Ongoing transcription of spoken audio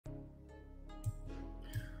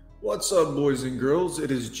What's up, boys and girls?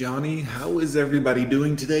 It is Johnny. How is everybody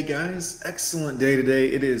doing today, guys? Excellent day today.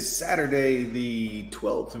 It is Saturday, the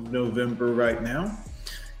 12th of November right now.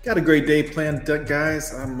 Got a great day planned,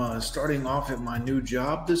 guys. I'm starting off at my new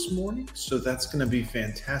job this morning, so that's going to be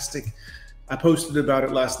fantastic. I posted about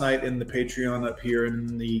it last night in the Patreon up here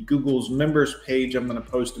in the Google's members page. I'm going to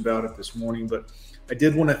post about it this morning, but I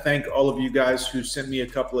did want to thank all of you guys who sent me a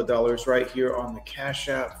couple of dollars right here on the Cash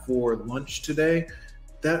App for lunch today.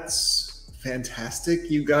 That's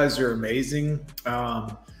fantastic. You guys are amazing.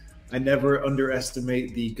 I never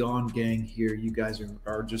underestimate the Gone Gang here. You guys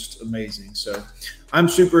are just amazing. So I'm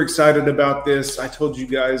super excited about this. I told you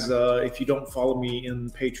guys, if you don't follow me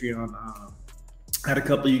in Patreon, I had a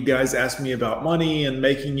couple of you guys ask me about money and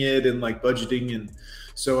making it and like budgeting. And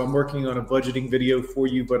so I'm working on a budgeting video for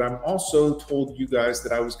you, but I'm also told you guys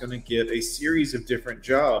that I was going to get a series of different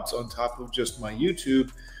jobs on top of just my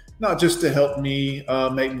YouTube, not just to help me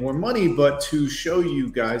make more money, but to show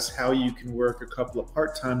you guys how you can work a couple of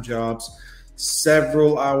part-time jobs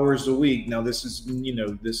several hours a week. Now, this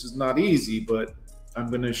is not easy, but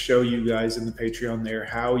I'm going to show you guys in the Patreon there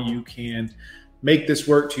how you can make this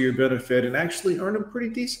work to your benefit and actually earn a pretty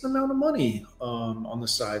decent amount of money on the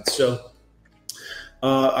side. So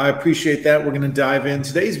I appreciate that. We're going to dive in.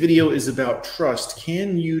 Today's video is about trust.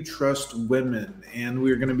 Can you trust women? And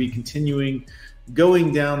we're going to be continuing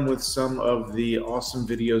going down with some of the awesome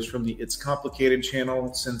videos from the It's Complicated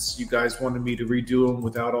channel, since you guys wanted me to redo them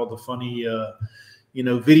without all the funny,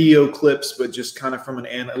 video clips, but just kind of from an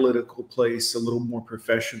analytical place, a little more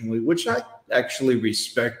professionally, which I actually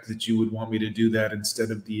respect that you would want me to do that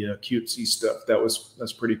instead of the cutesy stuff.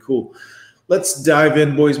 That's pretty cool. Let's dive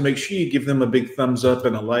in, boys. Make sure you give them a big thumbs up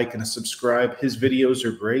and a like and a subscribe. His videos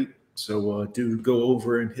are great. So do go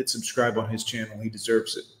over and hit subscribe on his channel. He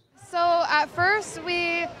deserves it. So at first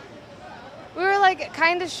we were like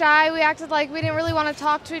kind of shy. We acted like we didn't really want to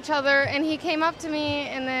talk to each other, and he came up to me,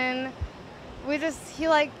 and then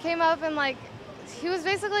he came up and like he was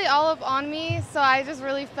basically all up on me, so I just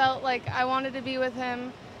really felt like I wanted to be with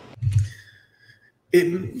him.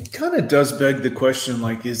 It kind of does beg the question,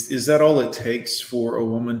 like, is that all it takes for a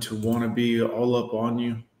woman to want to be all up on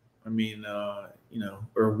you? I mean,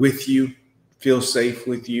 or with you, feel safe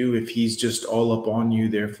with you, if he's just all up on you,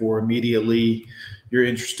 therefore immediately you're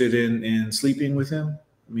interested in sleeping with him?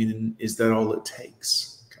 I mean, is that all it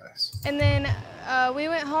takes, guys? And then we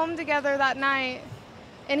went home together that night,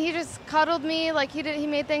 and he just cuddled me like he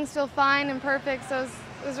made things feel fine and perfect, so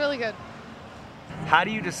it was really good. How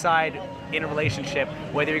do you decide in a relationship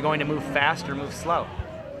whether you're going to move fast or move slow?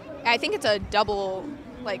 I think it's a double,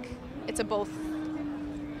 it's a both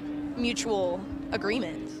mutual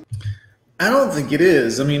agreement. I don't think it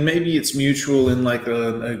is. I mean, maybe it's mutual in like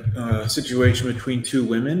a situation between two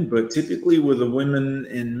women, but typically with the women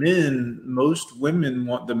and men, most women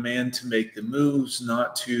want the man to make the moves,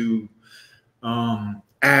 not to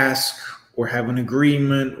ask or have an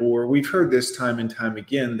agreement, or we've heard this time and time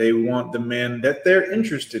again, they want the man that they're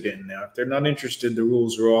interested in. Now, if they're not interested, the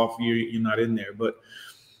rules are off, you're not in there. But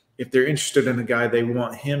if they're interested in a guy, they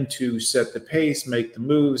want him to set the pace, make the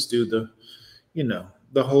moves, do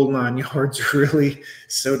the whole 9 yards, really,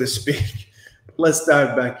 so to speak. Let's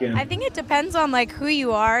dive back in. I think it depends on who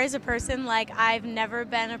you are as a person. I've never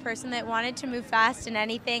been a person that wanted to move fast in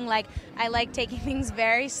anything. I like taking things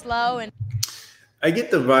very slow. And I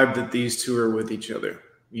get the vibe that these two are with each other.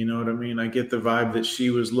 You know what I mean? I get the vibe that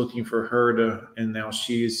she was looking for her and now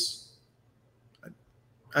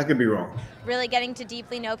I could be wrong. Really getting to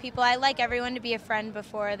deeply know people. I like everyone to be a friend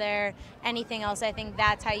before they're anything else. I think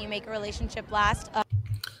that's how you make a relationship last.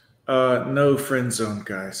 No friend zone,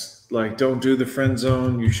 guys. Don't do the friend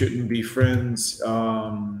zone. You shouldn't be friends.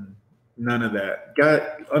 None of that.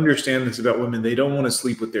 Understand this about women. They don't want to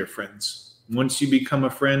sleep with their friends. Once you become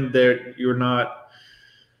a friend,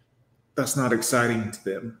 that's not exciting to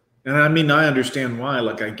them. And I mean, I understand why.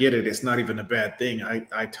 I get it. It's not even a bad thing.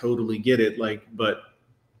 I totally get it. But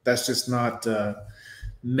that's just not.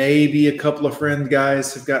 Maybe a couple of friend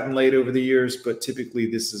guys have gotten laid over the years, but typically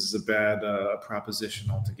this is a bad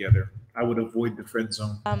proposition altogether. I would avoid the friend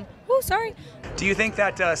zone. Sorry. Do you think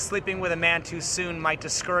that sleeping with a man too soon might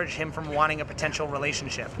discourage him from wanting a potential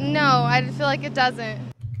relationship? No, I feel like it doesn't.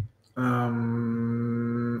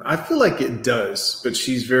 I feel like it does, but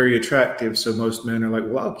she's very attractive, so most men are like,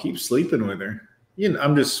 well, I'll keep sleeping with her.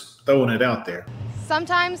 I'm just throwing it out there.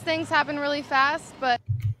 Sometimes things happen really fast, but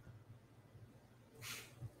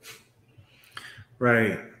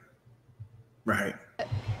Right.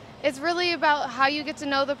 it's really about how you get to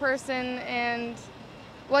know the person and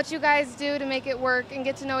what you guys do to make it work and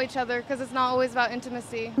get to know each other, because it's not always about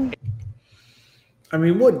intimacy. I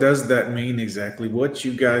mean, what does that mean exactly? What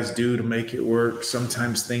you guys do to make it work?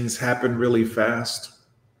 Sometimes things happen really fast.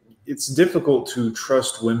 It's difficult to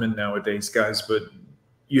trust women nowadays, guys, but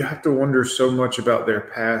you have to wonder so much about their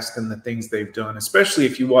past and the things they've done, especially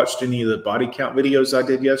if you watched any of the body count videos I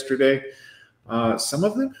did yesterday. Some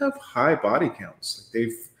of them have high body counts.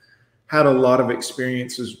 They've had a lot of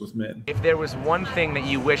experiences with men. If there was one thing that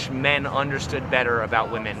you wish men understood better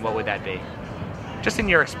about women, what would that be? Just in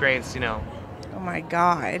your experience, Oh my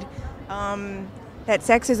God. That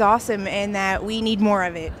sex is awesome and that we need more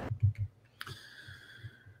of it.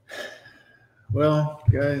 Well,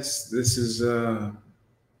 guys, this is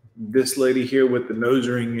this lady here with the nose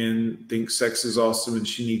ring and thinks sex is awesome and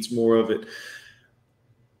she needs more of it.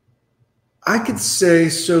 I could say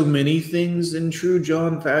so many things in true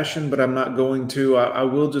John fashion, but I'm not going to. I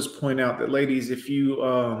will just point out that, ladies, if you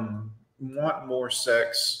want more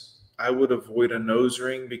sex, I would avoid a nose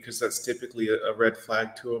ring because that's typically a red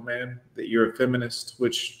flag to a man that you're a feminist,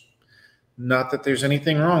 which, not that there's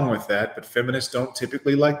anything wrong with that, but feminists don't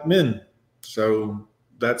typically like men. So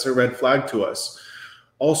that's a red flag to us.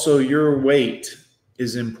 Also, your weight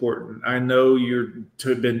is important. I know you've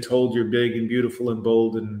been told you're big and beautiful and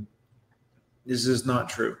bold, and this is not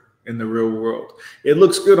true in the real world. It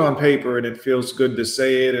looks good on paper and it feels good to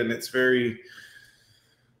say it, and it's very,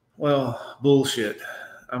 well, bullshit.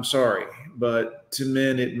 I'm sorry, but to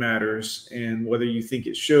men it matters. And whether you think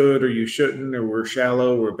it should or you shouldn't, or we're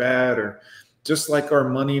shallow or bad, or just like our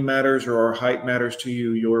money matters or our height matters to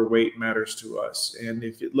you, your weight matters to us. And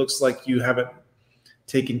if it looks like you haven't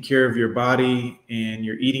taken care of your body and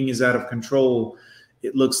your eating is out of control,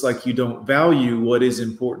 it looks like you don't value what is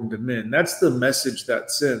important to men. That's the message that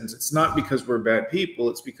sends. It's not because we're bad people.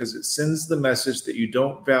 It's because it sends the message that you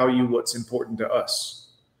don't value what's important to us.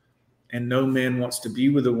 And no man wants to be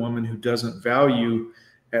with a woman who doesn't value,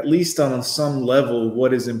 at least on some level,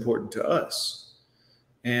 what is important to us.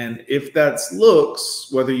 And if that's looks,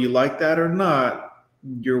 whether you like that or not,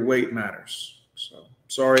 your weight matters. So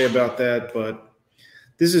sorry about that, but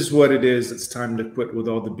this is what it is. It's time to quit with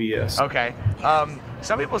all the BS. Okay.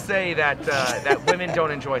 Some people say that that women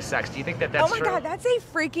don't enjoy sex. Do you think that that's true? Oh my God, that's a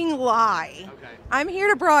freaking lie. Okay. I'm here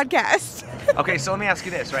to broadcast. Okay, so let me ask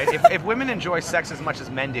you this, right? If women enjoy sex as much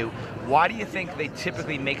as men do, why do you think they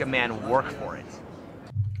typically make a man work for it?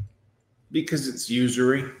 Because it's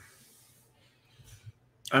usury.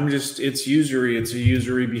 It's usury. It's a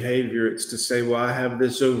usury behavior. It's to say, well, I have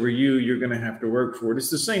this over you. You're going to have to work for it. It's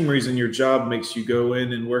the same reason your job makes you go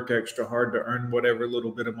in and work extra hard to earn whatever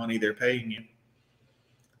little bit of money they're paying you.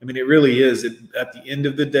 I mean, it really is. At the end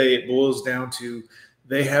of the day, it boils down to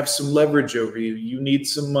they have some leverage over you. You need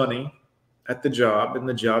some money at the job, and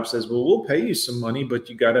the job says, well, we'll pay you some money, but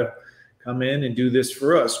you got to come in and do this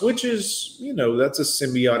for us, which is, that's a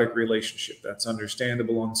symbiotic relationship. That's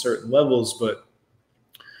understandable on certain levels, but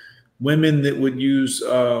women that would use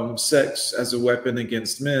sex as a weapon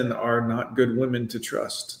against men are not good women to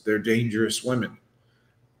trust. They're dangerous women.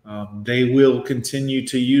 They will continue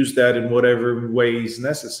to use that in whatever ways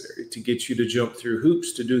necessary to get you to jump through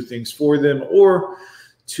hoops, to do things for them, or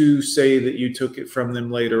to say that you took it from them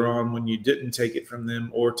later on when you didn't take it from them,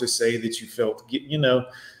 or to say that you felt,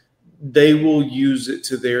 they will use it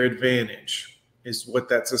to their advantage is what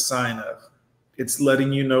that's a sign of. It's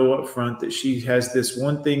letting you know up front that she has this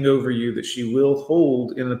one thing over you that she will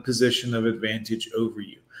hold in a position of advantage over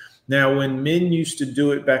you. Now, when men used to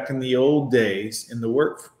do it back in the old days in the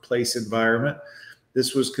workplace environment,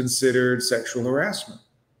 this was considered sexual harassment.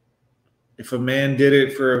 If a man did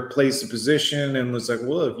it for a place of position and was like,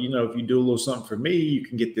 well, if you do a little something for me, you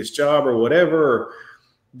can get this job or whatever,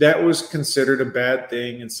 that was considered a bad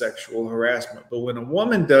thing and sexual harassment. But when a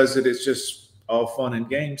woman does it, it's just all fun and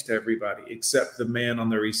games to everybody except the man on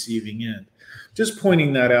the receiving end. Just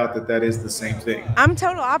pointing that out that is the same thing. I'm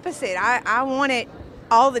total opposite. I want it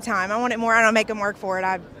all the time. I want it more. I don't make him work for it.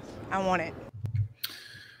 I want it.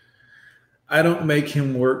 I don't make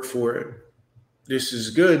him work for it. This is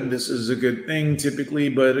good. This is a good thing typically,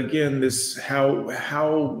 but again,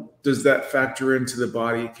 how does that factor into the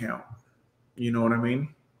body count? You know what I mean?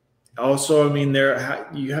 Also,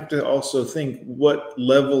 you have to also think what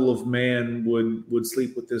level of man would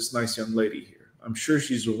sleep with this nice young lady here. I'm sure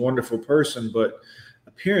she's a wonderful person, but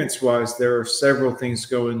appearance-wise, there are several things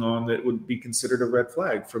going on that would be considered a red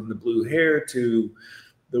flag, from the blue hair to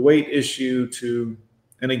the weight issue to,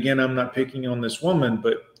 and again, I'm not picking on this woman,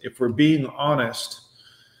 but if we're being honest,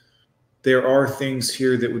 there are things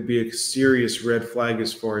here that would be a serious red flag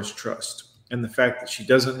as far as trust. And the fact that she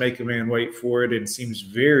doesn't make a man wait for it and seems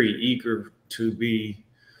very eager to be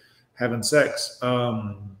having sex.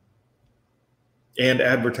 and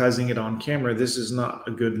advertising it on camera, this is not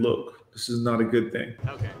a good look. This is not a good thing.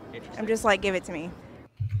 Okay, interesting. I'm just like, give it to me.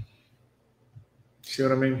 See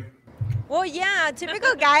what I mean? Well, yeah,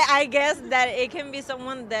 typical guy, I guess that it can be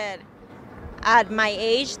someone that at my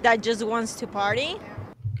age that just wants to party.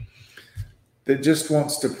 That just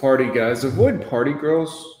wants to party, guys. Avoid party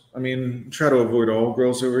girls. I mean, try to avoid all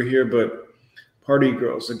girls over here, but party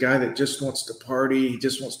girls, a guy that just wants to party, he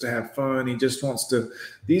just wants to have fun, he just wants to.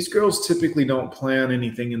 These girls typically don't plan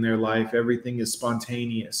anything in their life. Everything is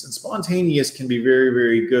spontaneous. And spontaneous can be very,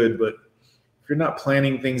 very good, but if you're not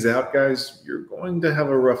planning things out, guys, you're going to have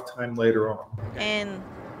a rough time later on. And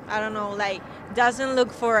I don't know, like doesn't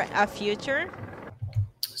look for a future.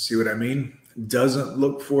 See what I mean? Doesn't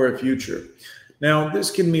look for a future. Now, this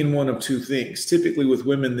can mean one of two things. Typically with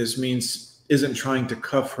women, this means isn't trying to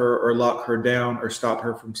cuff her or lock her down or stop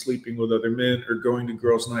her from sleeping with other men or going to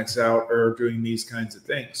girls' nights out or doing these kinds of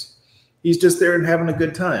things. He's just there and having a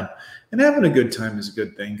good time. And having a good time is a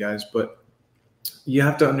good thing, guys, but you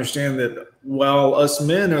have to understand that while us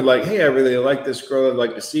men are like, hey, I really like this girl, I'd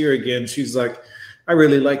like to see her again, she's like, I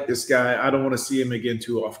really like this guy, I don't want to see him again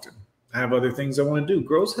too often. I have other things I want to do.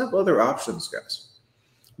 Girls have other options, guys.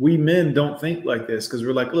 We men don't think like this because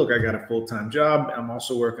we're like, look, I got a full-time job. I'm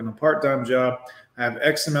also working a part-time job. I have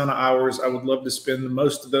X amount of hours. I would love to spend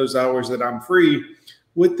most of those hours that I'm free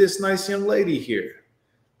with this nice young lady here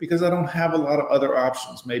because I don't have a lot of other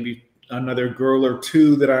options. Maybe another girl or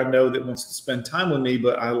two that I know that wants to spend time with me,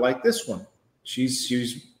 but I like this one. She's a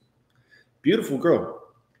beautiful girl.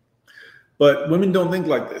 But women don't think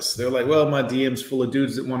like this. They're like, well, my DM's full of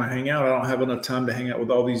dudes that want to hang out. I don't have enough time to hang out with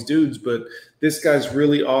all these dudes, but this guy's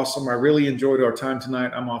really awesome. I really enjoyed our time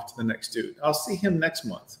tonight. I'm off to the next dude. I'll see him next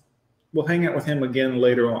month. We'll hang out with him again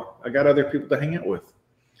later on. I got other people to hang out with.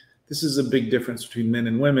 This is a big difference between men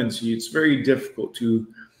and women. So it's very difficult to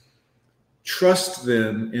trust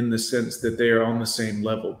them in the sense that they are on the same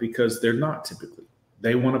level because they're not typically.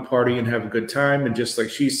 They want to party and have a good time. And just like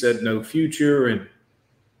she said, no future.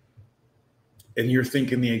 And you're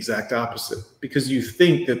thinking the exact opposite because you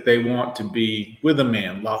think that they want to be with a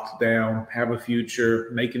man, locked down, have a future,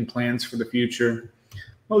 making plans for the future.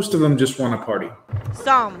 Most of them just want to party.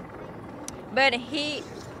 Some, but he's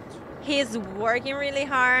working really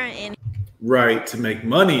hard and right, to make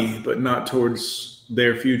money, but not towards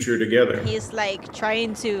their future together. he's like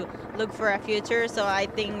trying to look for a future. So I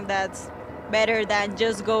think that's better than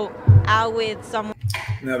just go out with someone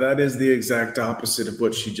Now that is the exact opposite of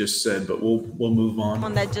what she just said, but we'll move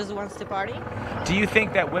on. that just wants to party. Do you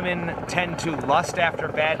think that women tend to lust after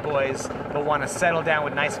bad boys but want to settle down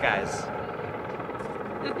with nice guys?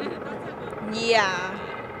 Yeah.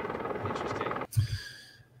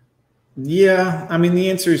 Yeah, I mean,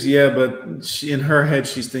 the answer is yeah, but in her head,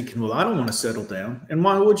 she's thinking, well, I don't want to settle down. And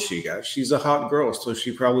why would she, guys? She's a hot girl, so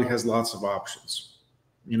she probably has lots of options.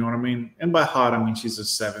 You know what I mean? And by hot, I mean she's a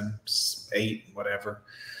 7, 8, whatever.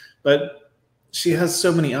 But she has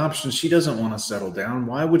so many options. She doesn't want to settle down.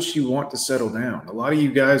 Why would she want to settle down? A lot of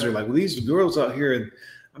you guys are like, well, these girls out here, and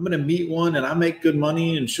I'm going to meet one, and I make good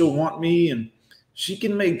money, and she'll want me, and she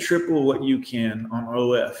can make triple what you can on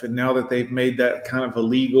OF. And now that they've made that kind of a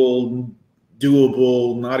legal,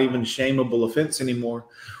 doable, not even shameable offense anymore,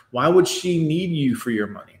 why would she need you for your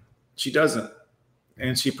money? She doesn't.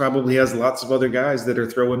 And she probably has lots of other guys that are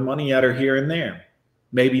throwing money at her here and there.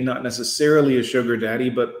 Maybe not necessarily a sugar daddy,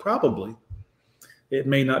 but probably. It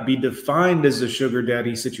may not be defined as a sugar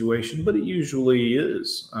daddy situation, but it usually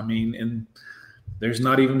is. I mean, and there's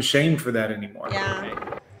not even shame for that anymore.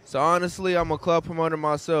 Yeah. So honestly, I'm a club promoter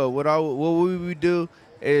myself. What we would do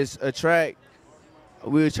is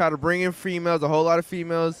we would try to bring in females, a whole lot of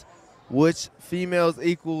females, which females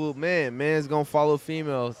equal men. Men's gonna follow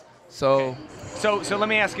females. So let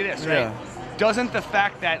me ask you this, right? Yeah. Doesn't the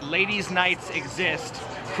fact that ladies' nights exist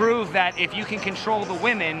prove that if you can control the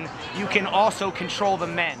women, you can also control the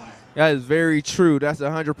men? That is very true. That's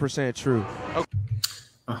 100% true.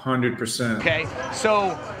 100%. Okay,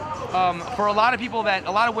 so for a lot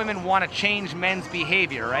of women want to change men's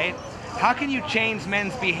behavior, right? How can you change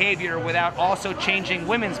men's behavior without also changing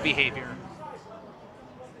women's behavior?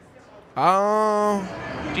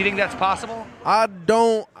 Do you think that's possible? I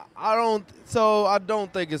don't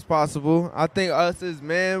think it's possible. I think us as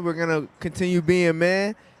men, we're gonna continue being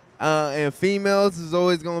men, and females is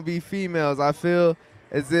always gonna be females. I feel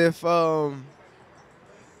as if I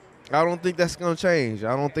don't think that's gonna change.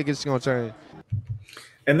 I don't think it's gonna change.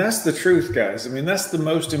 And that's the truth, guys. I mean, that's the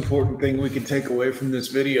most important thing we can take away from this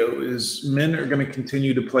video is men are going to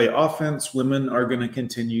continue to play offense. Women are going to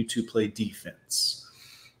continue to play defense.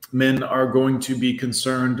 Men are going to be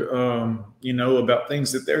concerned, about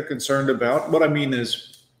things that they're concerned about. What I mean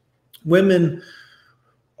is, women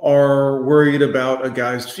are worried about a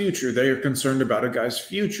guy's future. They are concerned about a guy's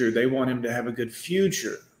future. They want him to have a good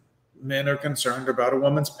future. Men are concerned about a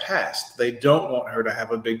woman's past. They don't want her to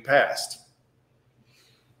have a big past.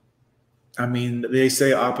 I mean, they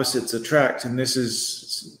say opposites attract, and this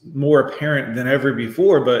is more apparent than ever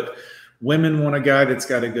before, but women want a guy that's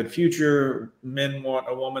got a good future. Men want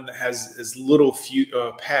a woman that has as little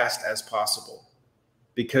past as possible,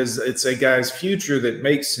 because it's a guy's future that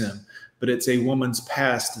makes him, but it's a woman's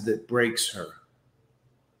past that breaks her.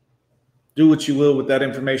 Do what you will with that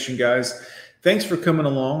information, guys. Thanks for coming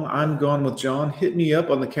along. I'm Gone with John. Hit me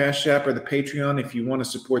up on the Cash App or the Patreon if you want to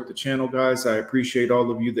support the channel, guys. I appreciate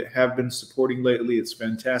all of you that have been supporting lately. It's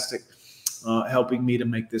fantastic helping me to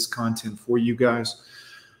make this content for you guys.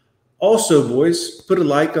 Also, boys, put a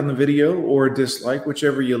like on the video or a dislike,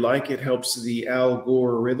 whichever you like. It helps the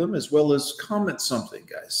algorithm, as well as comment something,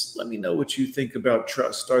 guys. Let me know what you think about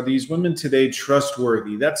trust. Are these women today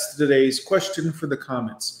trustworthy? That's today's question for the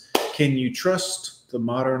comments. Can you trust the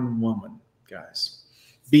modern woman? Guys,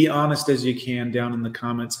 be honest as you can down in the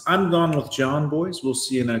comments. I'm Gone with John, boys. We'll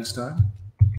see you next time.